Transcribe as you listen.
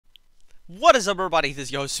What is up, everybody? This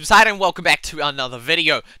is your host Subside, and welcome back to another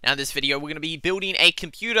video. Now in this video we're going to be building a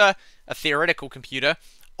computer, a theoretical computer,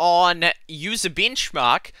 on user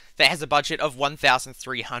benchmark that has a budget of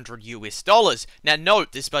 $1,300 US. Now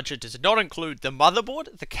note, this budget does not include the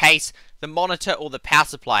motherboard, the case, the monitor, or the power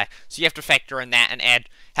supply, so you have to factor in that and add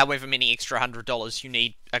however many extra $100 you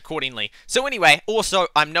need accordingly. So anyway, also,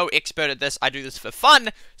 I'm no expert at this, I do this for fun,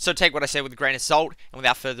 so take what I say with a grain of salt, and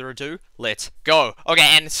without further ado, let's go.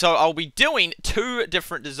 Okay, and so I'll be doing two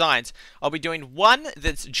different designs. I'll be doing one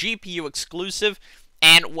that's GPU exclusive,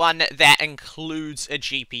 and one that includes a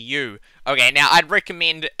GPU. Okay, now I'd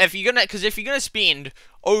recommend, if you're gonna spend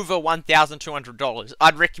over $1,200,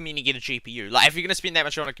 I'd recommend you get a GPU. Like, if you're gonna spend that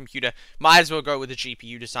much on a computer, might as well go with a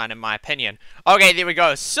GPU design, in my opinion. Okay, there we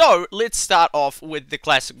go. So, let's start off with the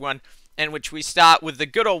classic one, in which we start with the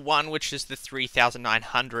good old one, which is the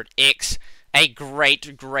 3900X. A great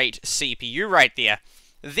CPU right there.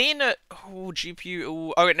 Then,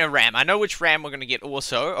 GPU, oh, no, RAM. I know which RAM we're gonna get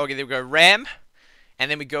also. Okay, there we go, RAM. And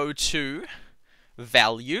then we go to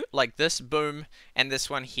value, like this, boom, and this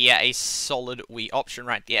one here, a solid Wii option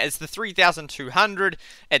right there. It's the 3200,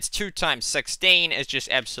 it's 2 times 16, it's just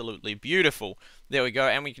absolutely beautiful. There we go,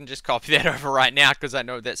 and we can just copy that over right now, because I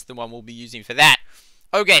know that's the one we'll be using for that.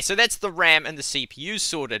 Okay, so that's the RAM and the CPU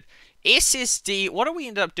sorted. SSD, what do we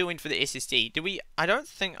end up doing for the SSD?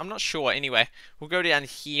 I'm not sure. Anyway, we'll go down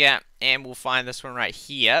here, and we'll find this one right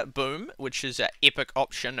here, boom, which is an epic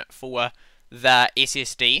option for the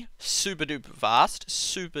SSD, super duper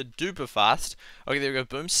fast. Okay, there we go,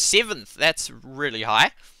 boom, 7th, that's really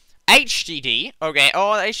high. HDD, okay,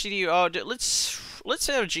 HDD, let's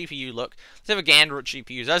have a GPU look. Let's have a gander at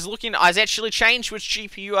GPUs. I was actually changed which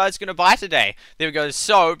GPU I was going to buy today. There we go,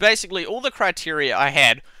 so basically all the criteria I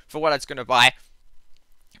had for what I was going to buy,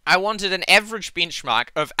 I wanted an average benchmark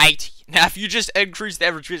of 80. Now, if you just increase the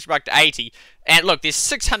average benchmark to 80, and look, there's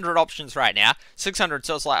 600 options right now. 600,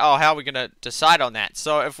 so it's like, oh, how are we going to decide on that?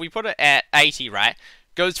 So if we put it at 80, right,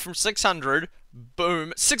 goes from 600,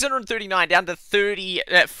 boom, 639 down to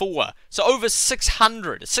 34. So over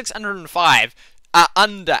 600, 605 are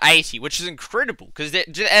under 80, which is incredible, because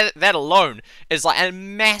that alone is like a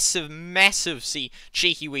massive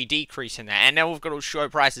cheeky wee decrease in that. And now we've got to show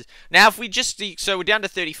prices. Now if we just so we're down to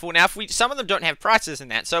 34. Now if some of them don't have prices in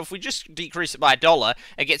that, so if we just decrease it by $1,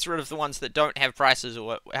 it gets rid of the ones that don't have prices,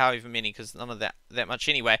 or however many, because none of that much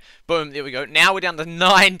anyway. Boom, there we go. Now we're down to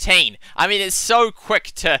 19. I mean, it's so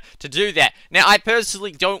quick to do that. Now I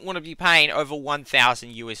personally don't want to be paying over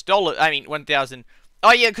 $1,000 US. I mean 1,000.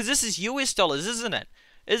 Oh yeah, because this is US dollars, isn't it?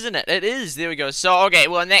 It is. There we go. So, okay,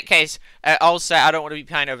 well, in that case, I'll say I don't want to be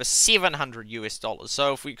paying over $700 US.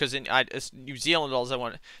 So, because in New Zealand dollars, I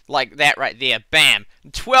want like that right there. Bam.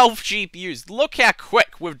 12 GPUs. Look how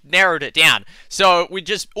quick we've narrowed it down. So,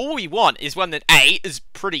 all we want is one that A, is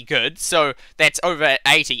pretty good. So, that's over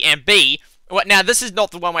 80. And B, well, now, this is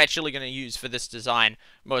not the one we're actually going to use for this design,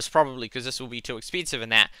 most probably, because this will be too expensive in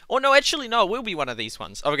that. Or no, actually, no, it will be one of these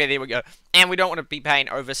ones. Okay, there we go. And we don't want to be paying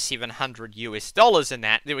over $700 US in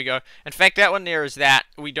that. There we go. In fact, that one there is that.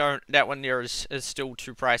 That one there is still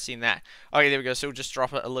too pricey in that. Okay, there we go. So we'll just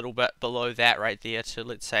drop it a little bit below that right there to,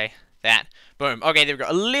 let's say, that. Boom. Okay, there we go.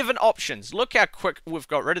 11 options. Look how quick we've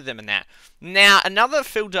got rid of them in that. Now, another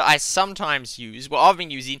filter I sometimes use, well, I've been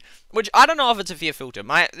using, which I don't know if it's a fair filter.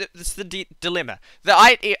 It's the dilemma. The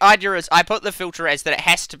idea is I put the filter as that it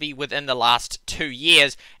has to be within the last 2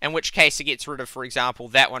 years, in which case it gets rid of, for example,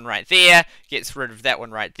 that one right there, gets rid of that one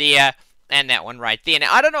right there, and that one right there.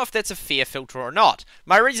 Now, I don't know if that's a fair filter or not.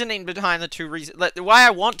 My reasoning behind the two reasons, the way I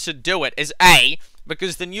want to do it is A,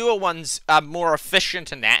 because the newer ones are more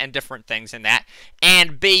efficient in that and different things in that,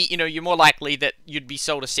 and B, you're more likely that you'd be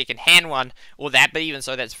sold a second-hand one or that, but even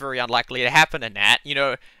so, that's very unlikely to happen in that,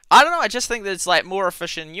 I don't know, I just think that it's, like, more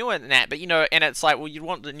efficient and newer than that, but, and it's like, well, you'd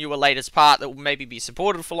want the newer, latest part that will maybe be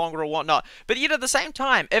supported for longer or whatnot, but, at the same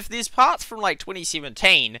time, if there's parts from, like,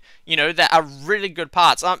 2017, that are really good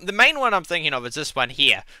parts, the main one I'm thinking of is this one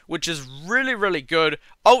here, which is really good,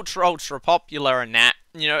 ultra popular in that,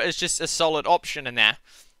 it's just a solid option in that.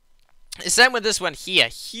 Same with this one here,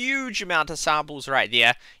 huge amount of samples right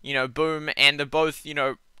there, boom, and they're both,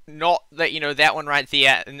 not that, that one right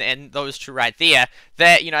there and those two right there,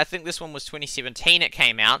 that, I think this one was 2017 it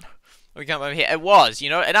came out. We come over here, it was,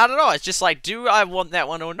 and I don't know, it's just like, do I want that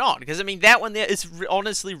one or not? Because, I mean, that one there is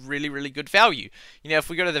honestly really good value. If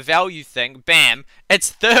we go to the value thing, bam, it's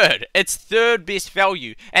third best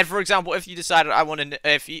value. And, for example, if you decided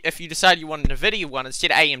if you decide you want an NVIDIA one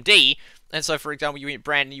instead of AMD, and so, for example, you went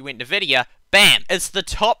NVIDIA, Bam! It's the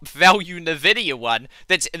top value NVIDIA one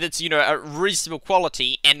that's you know, a reasonable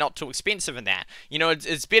quality and not too expensive in that. You know,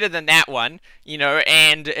 it's better than that one, you know,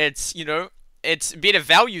 and it's, you know, it's better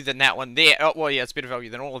value than that one there. Oh, well, yeah, it's better value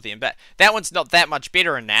than all of them, but that one's not that much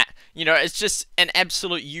better in that. You know, it's just an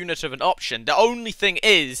absolute unit of an option. The only thing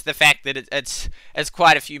is the fact that it's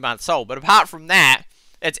quite a few months old, but apart from that,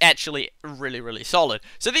 it's actually really, really solid.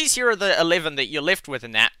 So these here are the 11 that you're left with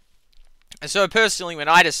in that. So personally, when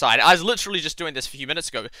I decided, I was literally just doing this a few minutes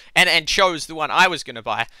ago, and chose the one I was going to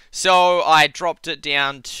buy. So I dropped it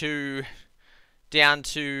down to,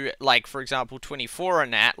 like, for example, 24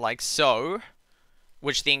 in that, like so,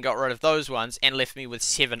 which then got rid of those ones and left me with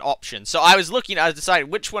 7 options. So I was deciding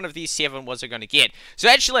which one of these 7 was I going to get. So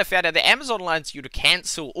actually I found out that Amazon allows you to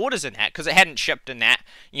cancel orders in that, because it hadn't shipped in that,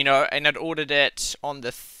 you know, and I'd ordered it on the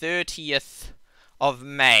 30th of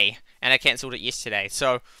May, and I cancelled it yesterday.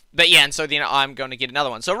 So, but yeah, and so then I'm going to get another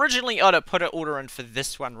one. So originally I'd put an order in for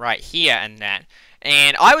this one right here and that,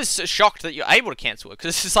 and I was so shocked that you're able to cancel it,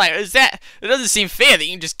 because it's like, it doesn't seem fair that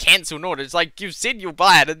you can just cancel an order. It's like, you've said you'll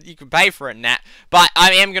buy it, and you can pay for it and that, but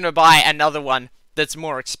I am going to buy another one that's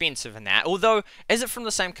more expensive than that. Although, is it from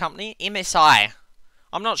the same company? MSI.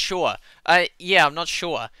 I'm not sure. Yeah, I'm not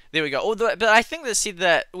sure. There we go. Although, but I think they said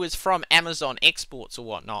that it was from Amazon exports or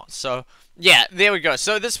whatnot. So, yeah, there we go.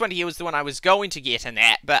 So this one here was the one I was going to get in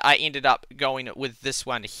that, but I ended up going with this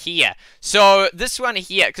one here. So this one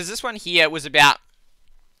here, because this one here was about,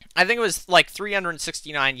 I think it was like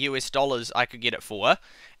 369 US dollars I could get it for.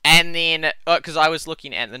 And then, because I was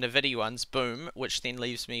looking at the NVIDIA ones, boom, which then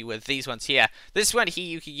leaves me with these ones here. This one here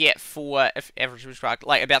you could get for, if average was right,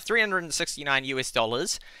 like about 369 US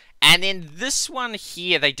dollars. And then this one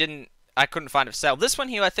here, I couldn't find it for sale. This one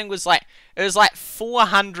here I think was like, it was like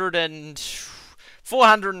 400 and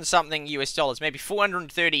something US dollars, maybe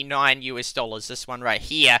 439 US dollars, this one right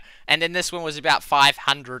here. And then this one was about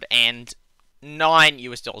 509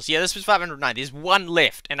 US dollars. Yeah, this was 509. There's one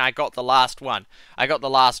left, and I got the last one. I got the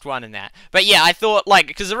last one in that. But yeah, I thought, like,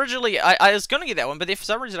 because originally I was going to get that one, but then for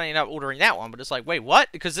some reason I ended up ordering that one. But it's like, wait, what?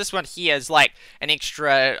 Because this one here is like an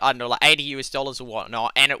extra, I don't know, like 80 US dollars or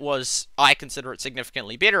whatnot, and it was, I consider it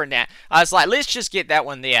significantly better in that. I was like, let's just get that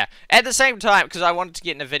one there. At the same time, because I wanted to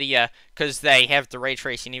get NVIDIA, because they have the ray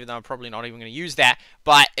tracing, even though I'm probably not even going to use that.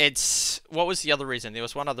 But it's, what was the other reason? There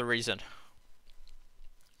was one other reason.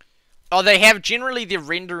 Oh, they have, generally their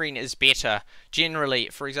rendering is better. Generally,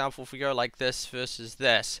 for example, if we go like this versus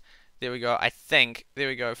this, there we go, I think, there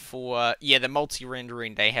we go, for, yeah, the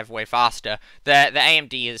multi-rendering they have way faster. The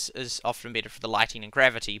AMD is often better for the lighting and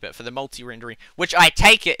gravity, but for the multi-rendering, which I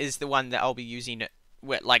take it is the one that I'll be using it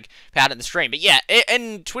with, like, out in the stream. But yeah,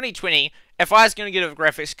 in 2020, if I was going to get a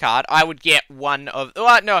graphics card, I would get one of,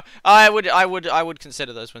 oh, no, I would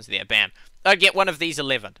consider those ones there, bam. I'd get one of these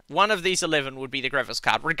 11. One of these 11 would be the graphics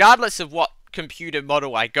card, regardless of what computer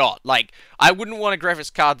model I got. Like, I wouldn't want a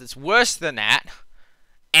graphics card that's worse than that,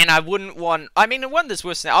 and I wouldn't want, I mean, the one that's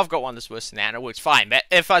worse than that, I've got one that's worse than that, and it works fine, but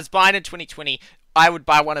if I was buying in 2020, I would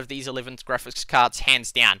buy one of these 11 graphics cards,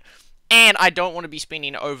 hands down. And I don't want to be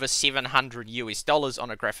spending over 700 US dollars on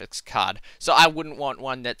a graphics card, so I wouldn't want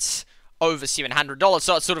one that's over $700,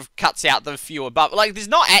 so it sort of cuts out the few above. Like, there's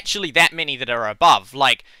not actually that many that are above.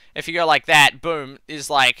 Like, if you go like that, boom, is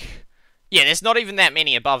like, yeah, there's not even that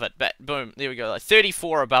many above it, but boom, there we go, like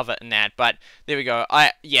 34 above it and that, but there we go.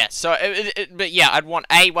 Yeah, so, but yeah, I'd want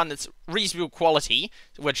one that's reasonable quality,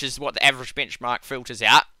 which is what the average benchmark filters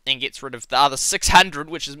out, and gets rid of the other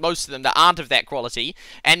 600, which is most of them that aren't of that quality,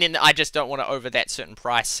 and then I just don't want it over that certain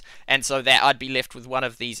price, and so that I'd be left with one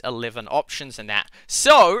of these 11 options in that.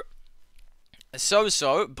 So,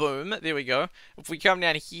 boom, there we go. If we come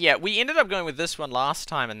down here, we ended up going with this one last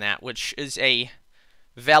time in that, which is a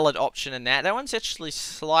valid option in that. That one's actually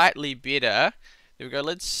slightly better. There we go,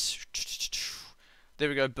 there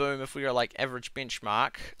we go, boom, if we go like average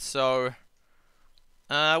benchmark. So,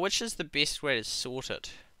 which is the best way to sort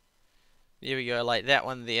it? There we go, like that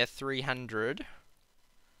one there, 300.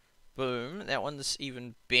 Boom, that one's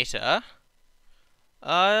even better.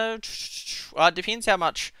 Well, it depends how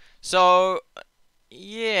much. So,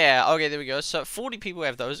 yeah, okay, there we go. So, 40 people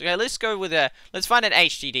have those. Okay, let's go with let's find an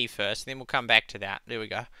HDD first, then we'll come back to that. There we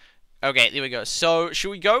go. Okay, there we go. So,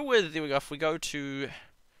 should we go with, there we go, if we go to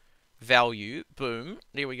value, boom,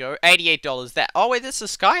 there we go, $88. That, oh wait, this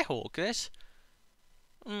is Skyhawk, this,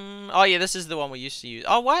 oh yeah, this is the one we used to use.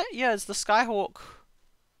 Oh, what? Yeah, it's the Skyhawk.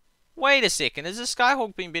 Wait a second, has the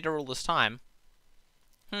Skyhawk been better all this time?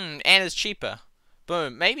 And it's cheaper.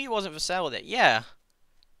 Boom, maybe it wasn't for sale with it, yeah.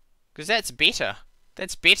 Because that's better.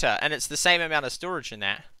 That's better, and it's the same amount of storage in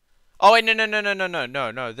that. Oh wait,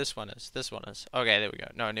 no. This one is. Okay, there we go.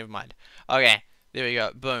 No, never mind. Okay, there we go.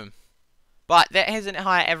 Boom. But that has a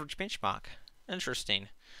higher average benchmark. Interesting.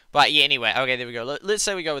 But yeah, anyway, okay, there we go. Let's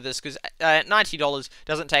say we go with this, because $90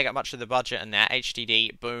 doesn't take up much of the budget in that.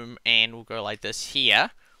 HDD, boom, and we'll go like this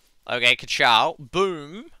here. Okay, ka-chow,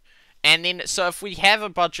 boom. And then, so if we have a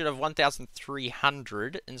budget of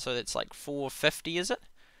 1,300, and so that's like 450, is it?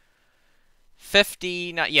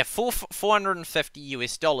 50, no, yeah, 450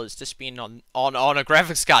 US dollars to spend on a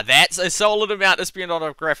graphics card. That's a solid amount to spend on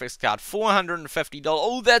a graphics card. $450.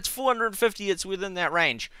 Oh, that's 450. It's within that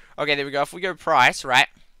range. Okay, there we go. If we go price, right?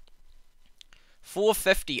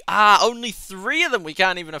 450. Ah, only 3 of them we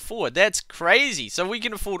can't even afford. That's crazy. So we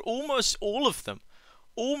can afford almost all of them.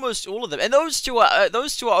 Almost all of them, and those two are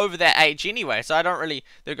over that age anyway. So I don't really.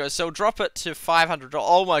 There we go. So drop it to $500.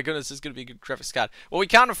 Oh my goodness, this is gonna be a good graphics card. Well, we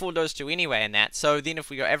can't afford those two anyway in that. So then if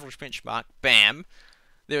we go average benchmark, bam,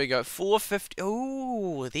 there we go. 450.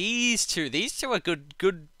 Oh, these two are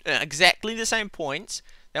good. Exactly the same points.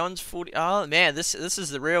 That one's 40. Oh man, this is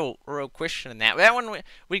the real question in that. That one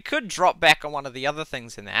we could drop back on one of the other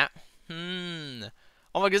things in that. Oh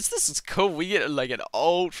my goodness, this is cool. We get like an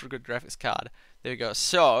ultra good graphics card. There we go.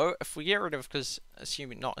 So, if we get rid of, because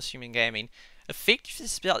not assuming gaming, effective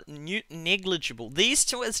is about negligible. These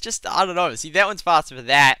two, it's just, I don't know. See, that one's faster for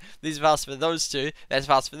that. These are faster for those two. That's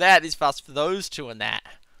faster for that. These faster for those two and that.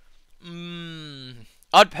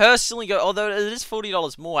 I'd personally go, although it is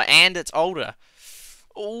 $40 more and it's older.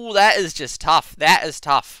 Oh, that is just tough. That is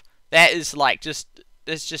tough. That is like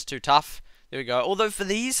it's just too tough. There we go. Although for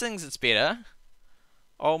these things, it's better.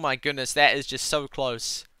 Oh my goodness, that is just so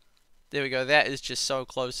close. There we go, that is just so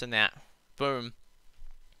close in that. Boom.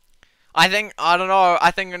 I don't know,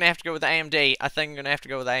 I think I'm going to have to go with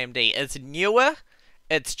AMD. It's newer,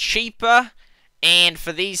 it's cheaper, and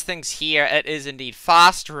for these things here, it is indeed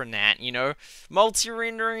faster in that, you know.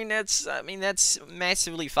 Multi-rendering, that's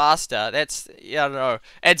massively faster. Yeah, I don't know.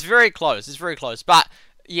 It's very close, but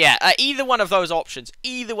yeah, either one of those options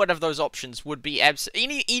would be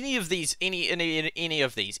any of those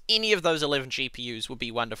 11 GPUs would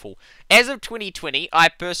be wonderful. As of 2020, I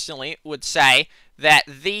personally would say that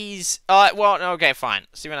these, well, okay, fine,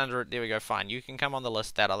 700, there we go, fine, you can come on the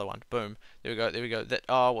list, that other one, boom, there we go,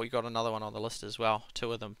 oh, we got another one on the list as well,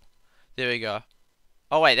 2 of them, there we go.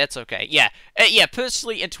 Oh wait, that's okay, yeah,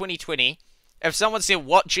 personally in 2020, if someone said,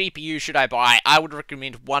 what GPU should I buy, I would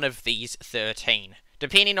recommend one of these 13.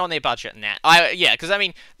 Depending on their budget and that. Because I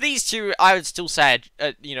mean, these two, I would still say,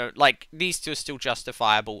 you know, like, these two are still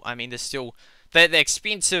justifiable. I mean, they're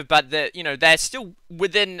expensive, but they're still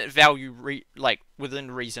within value, within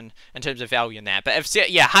reason in terms of value in that. But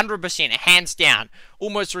 100%, hands down,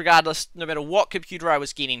 almost regardless, no matter what computer I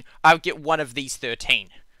was getting, I would get one of these 13.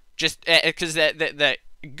 Just because the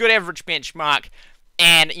good average benchmark.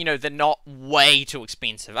 And, you know, they're not way too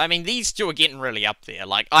expensive. I mean, these two are getting really up there.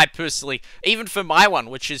 Like, I personally, even for my one,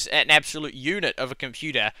 which is an absolute unit of a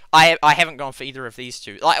computer, I haven't gone for either of these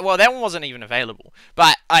two. Like, well, that one wasn't even available.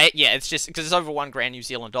 But, it's just, because it's over $1,000 New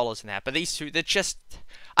Zealand dollars in that. But these two, they're just,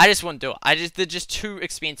 I just wouldn't do it. They're just too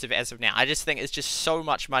expensive as of now. I just think it's just so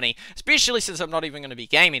much money, especially since I'm not even going to be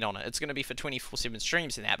gaming on it. It's going to be for 24/7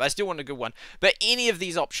 streams and that, but I still want a good one. But any of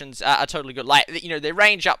these options are totally good. Like, you know, they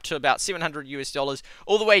range up to about $700 US,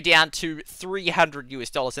 all the way down to $300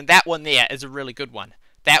 US, and that one there is a really good one.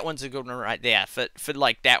 That one's a good one right there, for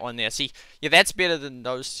like that one there. See, yeah, that's better than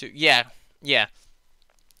those two. Yeah,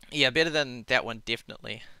 better than that one,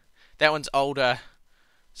 definitely. That one's older,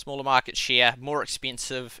 smaller market share, more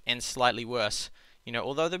expensive, and slightly worse. You know,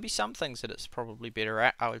 although there'll be some things that it's probably better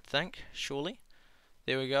at, I would think, surely.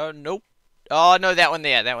 There we go. Nope. Oh, no, that one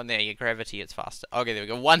there. Yeah, gravity, it's faster. Okay, there we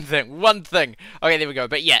go. One thing. Okay, there we go.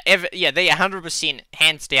 But yeah, they 100%,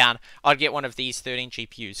 hands down, I'd get one of these 13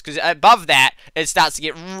 GPUs. Because above that, it starts to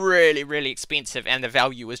get really, really expensive, and the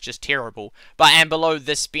value is just terrible. And below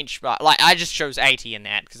this benchmark, like, I just chose 80 in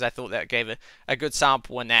that, because I thought that gave a good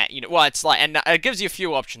sample in that. You know, well, it's like, and it gives you a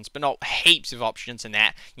few options, but not heaps of options in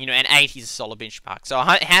that. You know, and 80 is a solid benchmark. So,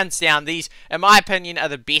 hands down, these, in my opinion, are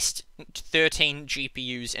the best 13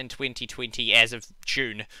 GPUs in 2020 as of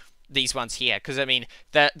June. These ones here, because I mean,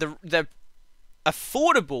 the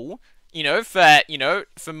affordable, you know,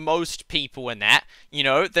 for most people in that, you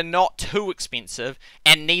know, they're not too expensive,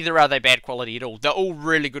 and neither are they bad quality at all. They're all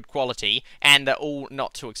really good quality, and they're all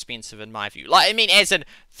not too expensive in my view. Like, I mean, as in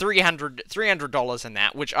 $300 in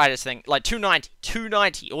that, which I just think, like,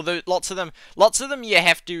 $290, although lots of them you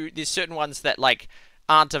have to, there's certain ones that, like,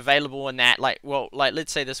 aren't available in that, like, well, like,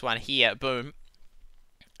 let's say this one here, boom.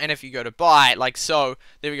 And if you go to buy, like so,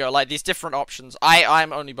 there we go, like there's different options.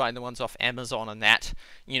 I'm only buying the ones off Amazon and that,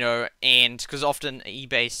 you know, and because often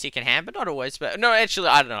eBay's secondhand, but not always. But no, actually,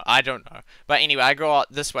 I don't know. But anyway, I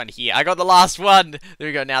got this one here. I got the last one. There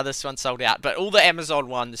we go. Now this one's sold out. But all the Amazon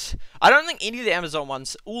ones, I don't think any of the Amazon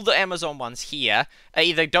ones, all the Amazon ones here are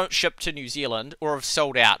either don't ship to New Zealand or have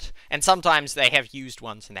sold out. And sometimes they have used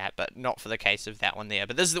ones in that, but not for the case of that one there.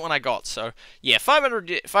 But this is the one I got. So yeah,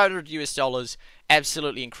 500 US dollars.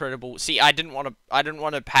 Absolutely incredible. See, I didn't want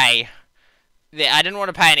to pay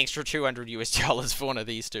an extra 200 US dollars for one of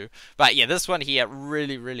these two. But yeah, this one here,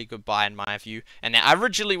 really, really good buy in my view. And now, I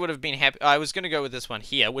originally would have been happy. I was going to go with this one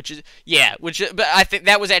here, but I think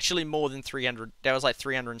that was actually more than 300. That was like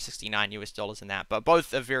 369 US dollars in that. But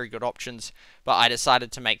both are very good options. But I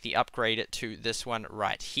decided to make the upgrade to this one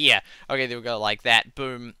right here. Okay, there we go, like that.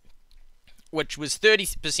 Boom. Which was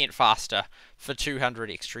 30% faster for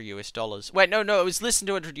 200 extra US dollars. Wait, no, it was less than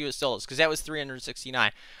 200 US dollars, because that was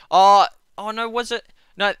 369. Oh, no, was it?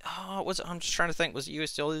 No, was it? I'm just trying to think, was it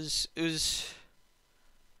US dollars? It was,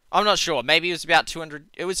 I'm not sure, maybe it was about 200,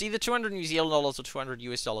 it was either 200 New Zealand dollars or 200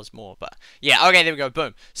 US dollars more, but, yeah, okay, there we go,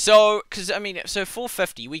 boom. So, so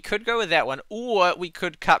 450, we could go with that one, or we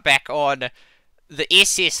could cut back on the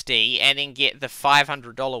SSD and then get the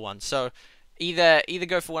 $500 one, so either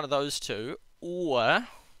go for one of those two, or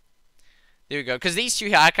there we go. Because these two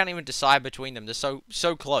here, I can't even decide between them. They're so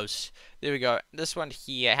close. There we go. This one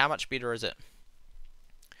here, how much better is it?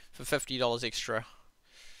 For $50 extra.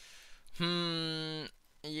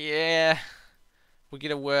 Yeah. We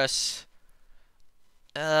get a worse.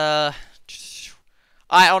 I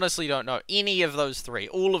honestly don't know. Any of those three.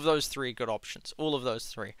 All of those three are good options. All of those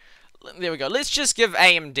three. There we go. Let's just give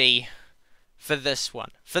AMD for this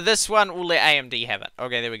one. For this one, we'll let AMD have it.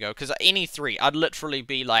 Okay, there we go. Because any three, I'd literally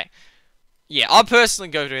be like, yeah, I'll personally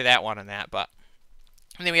go do that one and that, but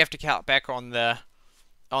and then we have to count back on the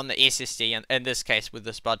SSD, in this case, with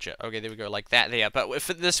this budget. Okay, there we go, like that there. But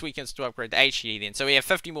for this, we can still upgrade the HDD then. So we have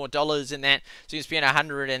 $50 more in that. So you spend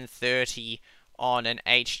 130 on an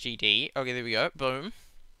HDD. Okay, there we go. Boom.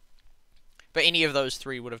 But any of those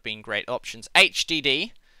three would have been great options.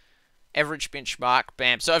 HDD. Average benchmark,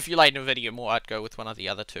 bam. So if you like NVIDIA more, I'd go with one of the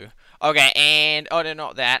other two. Okay, and, oh no,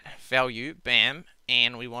 not that. Value, bam.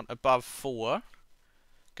 And we want above 4.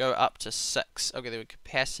 Go up to 6. Okay, there we go.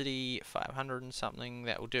 Capacity, 500 and something.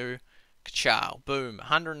 That will do. Ka-chow, boom.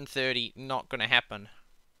 130, not going to happen.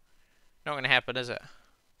 Not going to happen, is it?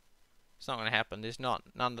 It's not going to happen. There's none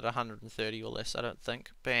that 130 or less, I don't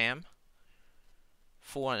think. Bam.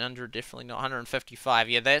 400, definitely not. 155,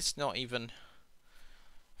 yeah, that's not even...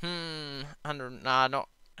 100, nah, not,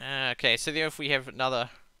 okay, so then if we have another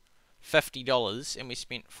 $50, and we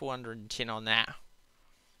spent 410 on that,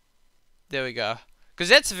 there we go, because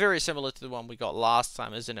that's very similar to the one we got last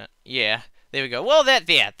time, isn't it? Yeah, there we go, well, that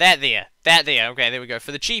there, okay, there we go,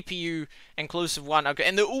 for the GPU inclusive one, okay,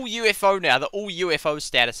 and they're all UFO now, they're all UFO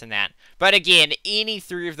status in that, but again, any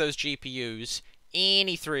three of those GPUs,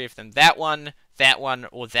 any three of them, that one,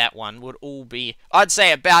 or that one, would all be, I'd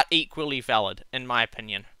say, about equally valid, in my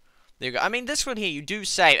opinion. There you go. I mean, this one here, you do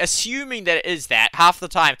say, assuming that it is that, half the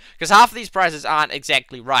time, because half of these prices aren't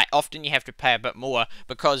exactly right. Often you have to pay a bit more,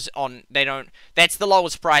 because that's the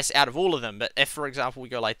lowest price out of all of them. But if, for example, we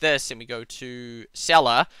go like this, and we go to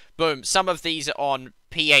seller, boom, some of these are on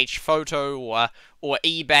PH Photo, or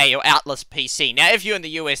eBay, or Atlas PC. Now, if you're in the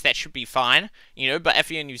US, that should be fine, you know, but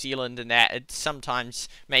if you're in New Zealand and that, it's sometimes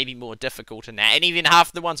maybe more difficult in that. And even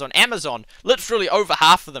half the ones on Amazon, literally over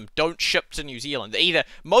half of them don't ship to New Zealand.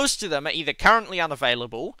 Most of them are either currently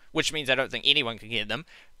unavailable, which means I don't think anyone can get them,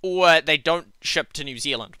 or they don't ship to New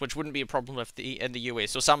Zealand, which wouldn't be a problem if in the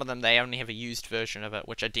US. Or some of them, they only have a used version of it,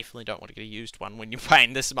 which I definitely don't want to get a used one when you're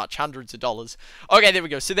paying this much, hundreds of dollars. Okay, there we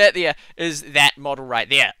go. So that there is that model right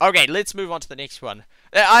there. Okay, let's move on to the next one.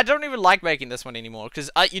 I don't even like making this one anymore, because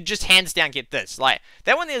you just hands down get this. Like,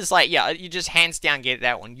 that one is like, yeah, you just hands down get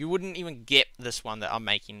that one. You wouldn't even get this one that I'm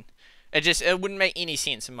making. It wouldn't make any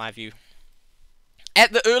sense in my view.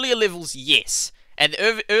 At the earlier levels, yes. At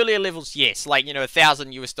the earlier levels, yes, like, you know,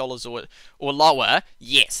 $1,000 or lower,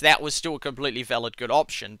 yes, that was still a completely valid good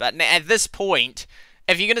option. But at this point,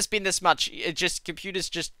 if you're going to spend this much, computers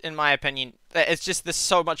just, in my opinion, it's just, there's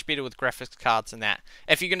so much better with graphics cards than that.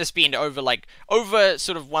 If you're going to spend over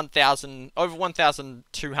sort of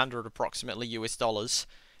 1,200 approximately US dollars,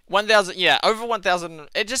 1,000, yeah, over 1,000,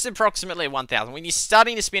 it just approximately 1,000. When you're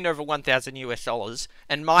starting to spend over 1,000 US dollars,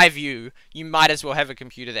 in my view, you might as well have a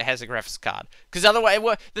computer that has a graphics card. Because otherwise,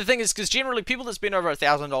 well, the thing is, because generally people that spend over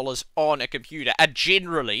 $1,000 on a computer are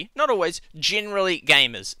generally, not always, generally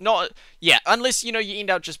gamers. Not, yeah, unless, you know, you end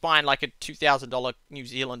up just buying like a $2,000 New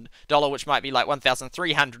Zealand dollar, which might be like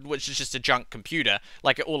 1,300, which is just a junk computer,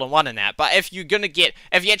 like an all-in-one in that. But if you're gonna get,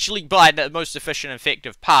 if you actually buy the most efficient,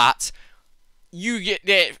 effective parts, you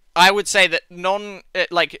get, I would say that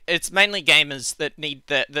like, it's mainly gamers that need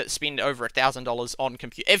that spend over $1,000 on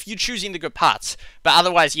computer, if you're choosing the good parts. But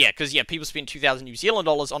otherwise, yeah, because, yeah, people spend 2,000 New Zealand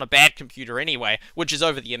dollars on a bad computer anyway, which is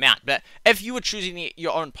over the amount. But if you were choosing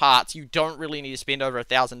your own parts, you don't really need to spend over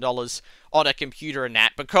 $1,000 on a computer in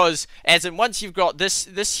that, because, as in, once you've got this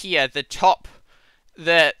here, the top,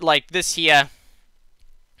 like, this here,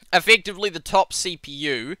 effectively the top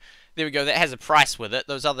CPU, there we go, that has a price with it.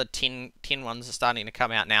 Those other 10 ones are starting to come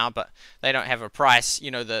out now, but they don't have a price, you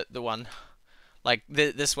know, the one, like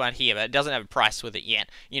this one here, but it doesn't have a price with it yet,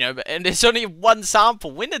 you know, and it's only one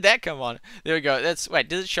sample. When did that come on? There we go, wait,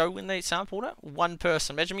 does it show when they sampled it? One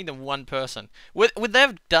person, imagine me the one person. Would they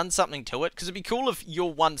have done something to it? Because it'd be cool if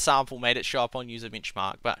your one sample made it show up on user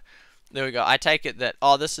benchmark, but there we go. I take it that,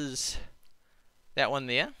 oh, this is that one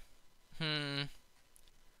there.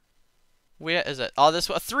 Where is it? Oh, this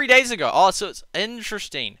was 3 days ago. Oh, so it's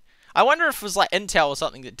interesting. I wonder if it was like Intel or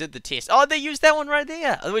something that did the test. Oh, they used that one right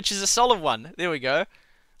there, which is a solid one. There we go.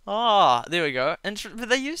 Oh, there we go. But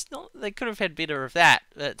they could have had better of that.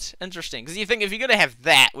 That's interesting. Because you think if you're going to have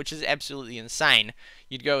that, which is absolutely insane,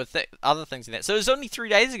 you'd go with other things in that. So it was only 3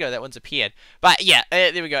 days ago that one's appeared. But yeah,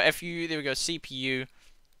 there we go. There we go, CPU.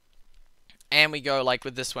 And we go like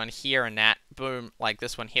with this one here and that, boom, like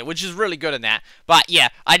this one here, which is really good in that. But yeah,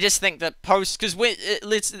 I just think that because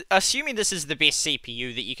let's assuming this is the best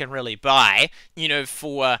CPU that you can really buy, you know,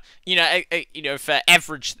 for for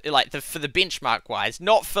average, like for the benchmark wise,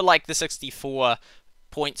 not for like the 64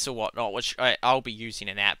 points or whatnot, which I'll be using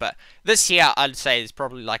in that. But this here, I'd say, is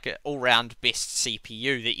probably like an all-round best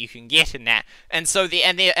CPU that you can get in that. And so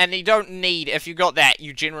and you don't need, if you got that,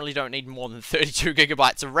 you generally don't need more than 32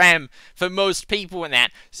 gigabytes of RAM for most people in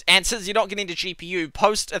that. And since you're not getting the GPU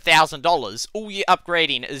post $1,000, all you're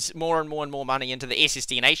upgrading is more and more and more money into the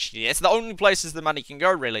SSD and HDD. That's the only places the money can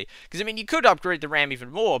go, really. Because I mean, you could upgrade the RAM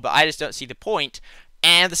even more, but I just don't see the point.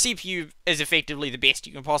 And the CPU is effectively the best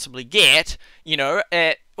you can possibly get, you know,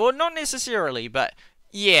 well, not necessarily, but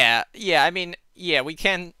yeah, I mean, yeah, we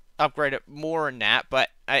can upgrade it more in that, but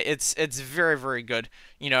it's very, very good,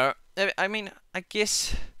 you know. I mean, I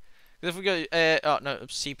guess, if we go, oh, no,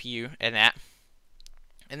 CPU and that,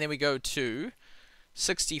 and then we go to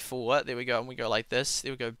 64, there we go, and we go like this,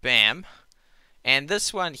 there we go, bam, and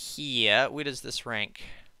this one here, where does this rank?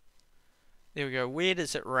 There we go, where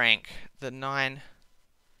does it rank? The 9...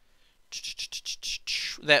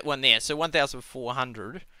 that one there, so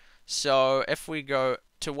 1,400. So if we go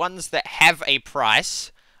to ones that have a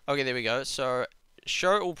price, okay, there we go. So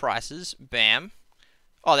show all prices, bam.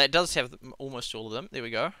 Oh, that does have almost all of them. There we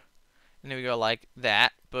go. And then we go like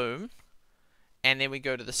that, boom. And then we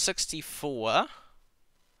go to the 64. Does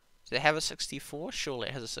it have a 64? Surely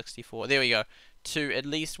it has a 64. There we go. To at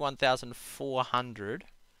least 1,400.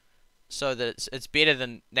 So that it's better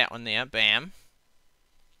than that one there, bam.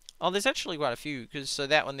 Oh, there's actually quite a few, because so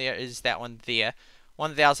that one there is that one there.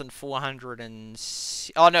 1,400 and...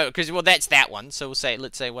 oh, no, because, well, that's that one. So we'll say,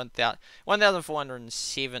 let's say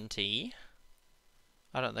 1,470.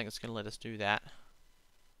 I don't think it's going to let us do that.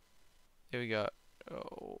 There we go.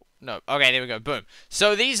 Oh, no. Okay, there we go. Boom.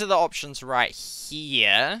 So these are the options right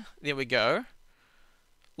here. There we go.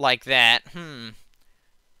 Like that.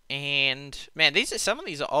 And, man, some of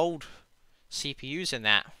these are old CPUs in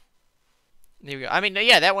that. There we go. I mean,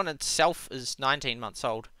 yeah, that one itself is 19 months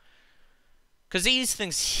old. Because these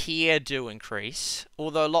things here do increase.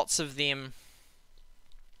 Although lots of them...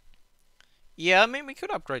 yeah, I mean, we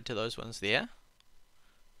could upgrade to those ones there.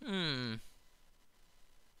 There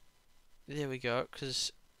we go.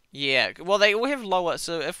 Because, yeah, well, they all have lower...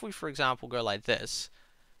 so if we, for example, go like this.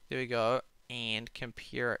 There we go. And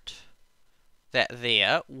compare it... that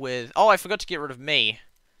there with... oh, I forgot to get rid of me.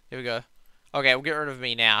 There we go. Okay, we'll get rid of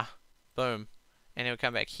me now. Boom. And it'll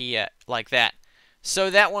come back here, like that. So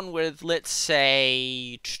that one with, let's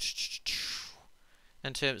say...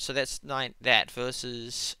 in terms, so that's that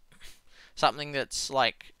versus something that's,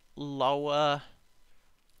 like, lower.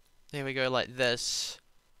 There we go, like this.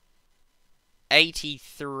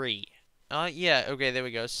 83. Oh, yeah, okay, there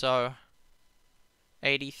we go. So,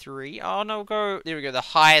 83. Oh, no, there we go, the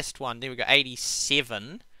highest one. There we go,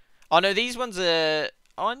 87. Oh, no, these ones are...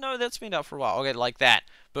 oh, no, that's been up for a while. Okay, like that.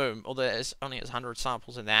 Boom. Although it only has 100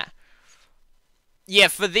 samples in that. Yeah,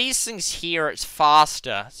 for these things here, it's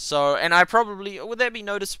faster. So, and I probably... Would that be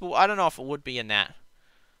noticeable? I don't know if it would be in that.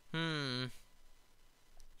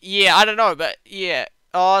 Yeah, I don't know, but yeah.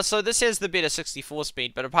 Oh, so this has the better 64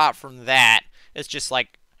 speed, but apart from that, it's just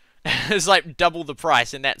like... it's like double the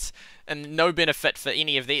price, and that's... And no benefit for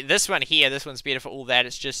any of the... This one here, this one's better for all that.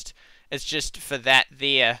 It's just for that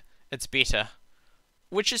there, it's better.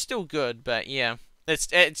 Which is still good, but yeah.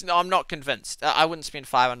 No, I'm not convinced. I wouldn't spend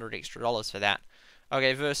 $500 extra for that.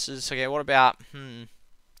 Okay, versus... Okay, what about...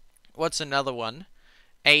 What's another one?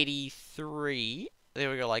 83.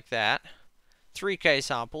 There we go, like that. 3K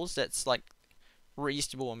samples, that's like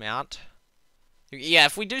reasonable amount. Yeah,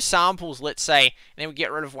 if we do samples, let's say, and then we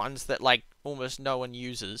get rid of ones that like almost no one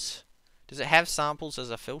uses. Does it have samples as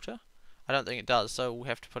a filter? I don't think it does, so we'll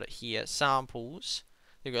have to put it here. Samples.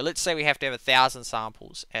 There we go. Let's say we have to have 1,000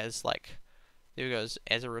 samples as like, there we go,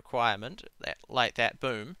 as a requirement. That, like that,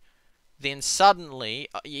 boom. Then suddenly,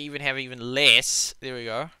 you even have even less. There we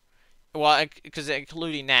go. Well, because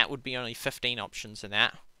including that would be only 15 options in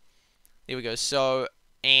that. There we go. So,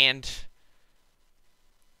 and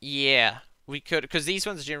yeah, we could, because these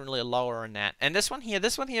ones generally are lower in that. And this one here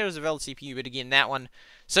is a valid CPU, but again, that one.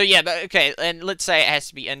 So yeah, but okay, and let's say it has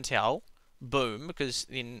to be Intel, boom, because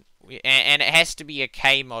then, and it has to be a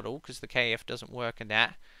K model, because the KF doesn't work in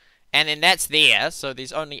that. And then that's there, so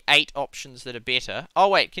there's only 8 options that are better. Oh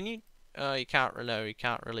wait, can you? Oh, you can't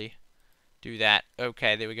really do that.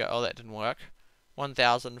 Okay, there we go. Oh, that didn't work.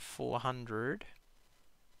 1,400.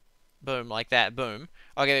 Boom, like that, boom.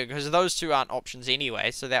 Okay, because those two aren't options anyway,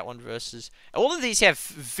 so that one versus... All of these have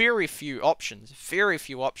very few options. Very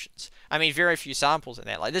few options. I mean, very few samples in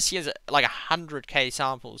that. Like, this here's like 100k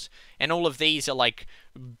samples, and all of these are like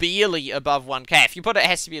barely above 1k. If you put it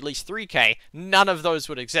has to be at least 3k, none of those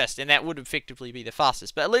would exist, and that would effectively be the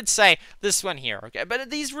fastest. But let's say this one here, okay? But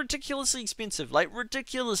these ridiculously expensive, like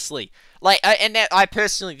ridiculously. Like, and that I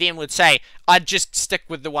personally then would say I'd just stick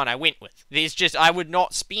with the one I went with. There's just, I would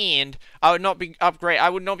not be paying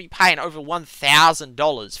over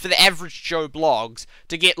 $1,000 for the average Joe blogs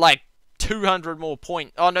to get like 200 more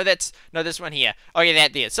points. Oh, no, this one here. Oh, yeah,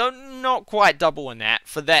 that there. So, not quite double in that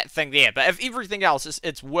for that thing there. But if everything else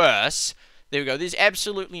it's worse, there we go. There's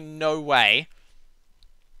absolutely no way.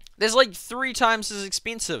 There's like 3 times as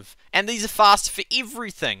expensive. And these are fast for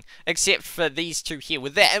everything, except for these two here.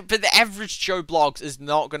 With that, but the average Joe blogs is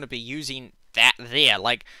not going to be using that there.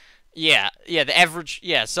 Like, yeah, the average,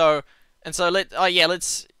 yeah, so, and so I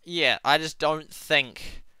just don't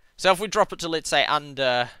think, so if we drop it to, let's say,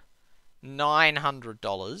 under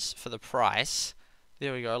 $900 for the price,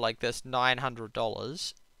 there we go, like this,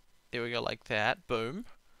 $900, there we go, like that, boom,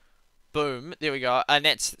 boom, there we go, and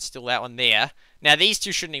that's still that one there. Now, these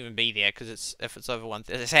two shouldn't even be there, because if it's over one,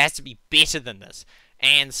 it has to be better than this,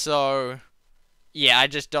 and so... Yeah, I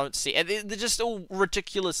just don't see... They're just all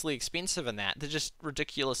ridiculously expensive in that. They're just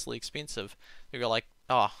ridiculously expensive. They go like...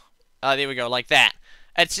 Oh, there we go, like that.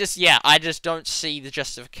 It's just, yeah, I just don't see the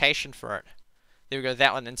justification for it. There we go,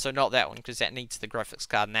 that one. And so not that one, because that needs the graphics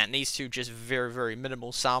card and that. And these two just very, very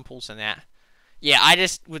minimal samples in that. Yeah, I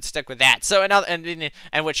just would stick with that. So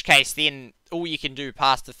in which case, then all you can do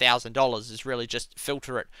past $1,000 is really just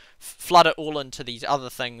filter it, flood it all into these other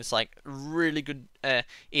things like really good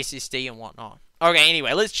SSD and whatnot. Okay,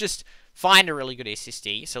 anyway, let's just find a really good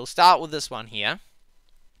SSD. So we'll start with this one here.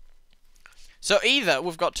 So either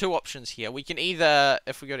we've got 2 options here. We can either,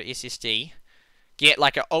 if we go to SSD, get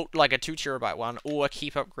like a 2TB one, or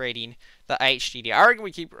keep upgrading the HDD. I reckon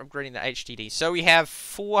we keep upgrading the HDD. So we have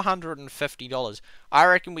 $450. I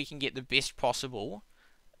reckon we can get the best possible.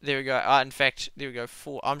 There we go. In fact, there we go.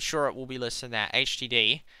 I'm sure it will be less than that.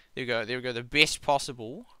 HDD. There we go. There we go. The best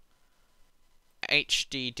possible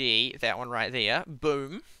HDD. That one right there.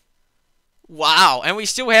 Boom. Wow. And we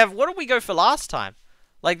still have... What did we go for last time?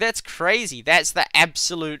 Like, that's crazy. That's the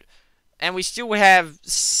absolute... And we still have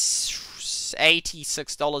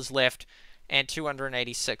 $86 left, and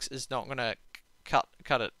 286 is not gonna cut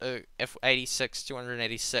it. If 86,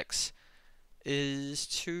 286 is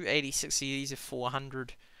 286. See, these are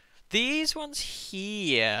 400. These ones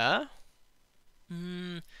here.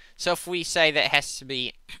 So if we say that has to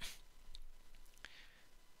be,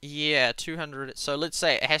 yeah, 200. So let's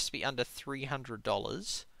say it has to be under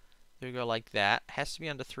 $300. There we go, like that. It has to be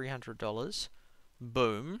under $300.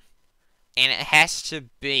 Boom. And it has to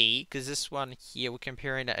be, because this one here, we're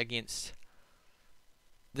comparing it against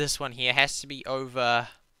this one here, has to be over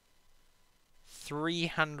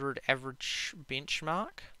 300 average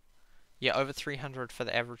benchmark. Yeah, over 300 for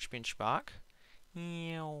the average benchmark.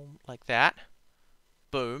 Like that.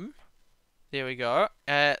 Boom. There we go.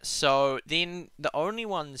 So then the only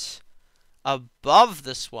ones above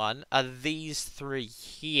this one are these three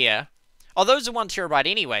here. Oh, those are 1 terabyte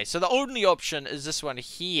anyway. So the only option is this one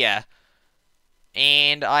here.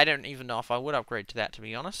 And I don't even know if I would upgrade to that, to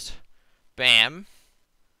be honest. Bam.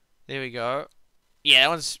 There we go. Yeah, that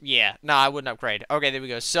one's... Yeah. No, I wouldn't upgrade. Okay, there we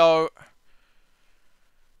go. So...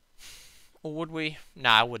 Or would we? No,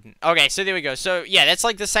 I wouldn't. Okay, so there we go. So, yeah, that's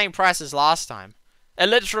like the same price as last time. It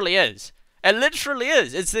literally is. It literally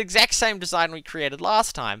is. It's the exact same design we created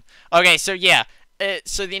last time. Okay, so yeah.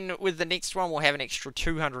 So then with the next one, we'll have an extra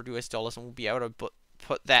 $200 US, and we'll be able to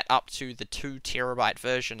put that up to the 2 terabyte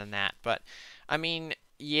version and that. But, I mean,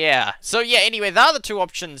 yeah. So, yeah, anyway, the other two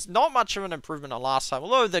options, not much of an improvement on last time.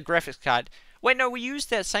 Although the graphics card... Wait, no, we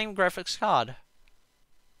used that same graphics card.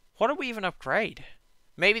 What did we even upgrade?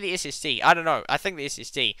 Maybe the SSD. I don't know. I think the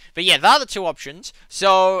SSD. But yeah, the other two options.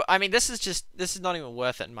 So, I mean, this is not even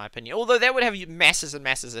worth it in my opinion. Although that would have masses and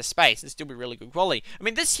masses of space and still be really good quality. I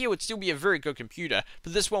mean, this here would still be a very good computer,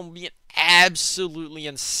 but this one would be an absolutely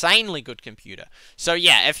insanely good computer. So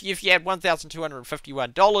yeah, if you had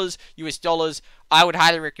 $1,251 US dollars, I would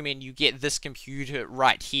highly recommend you get this computer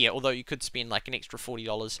right here, although you could spend like an extra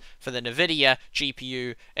 $40 for the NVIDIA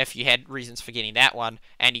GPU if you had reasons for getting that one,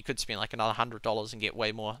 and you could spend like another $100 and get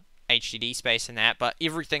way more HDD space in that, but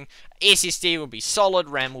everything, SSD would be solid,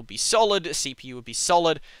 RAM would be solid, CPU would be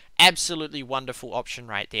solid, absolutely wonderful option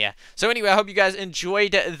right there. So anyway, I hope you guys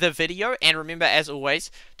enjoyed the video, and remember, as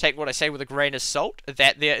always, take what I say with a grain of salt,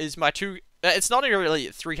 that there is my it's not really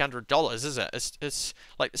 $300, is it? It's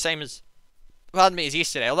like the same as, pardon me, as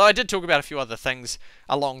yesterday, although I did talk about a few other things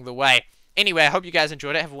along the way. Anyway, I hope you guys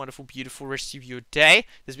enjoyed it. Have a wonderful, beautiful rest of your day.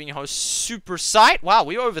 This has been your host, Super Sight. Wow,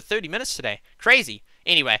 we were over 30 minutes today. Crazy.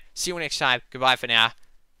 Anyway, see you next time. Goodbye for now.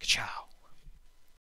 Ciao.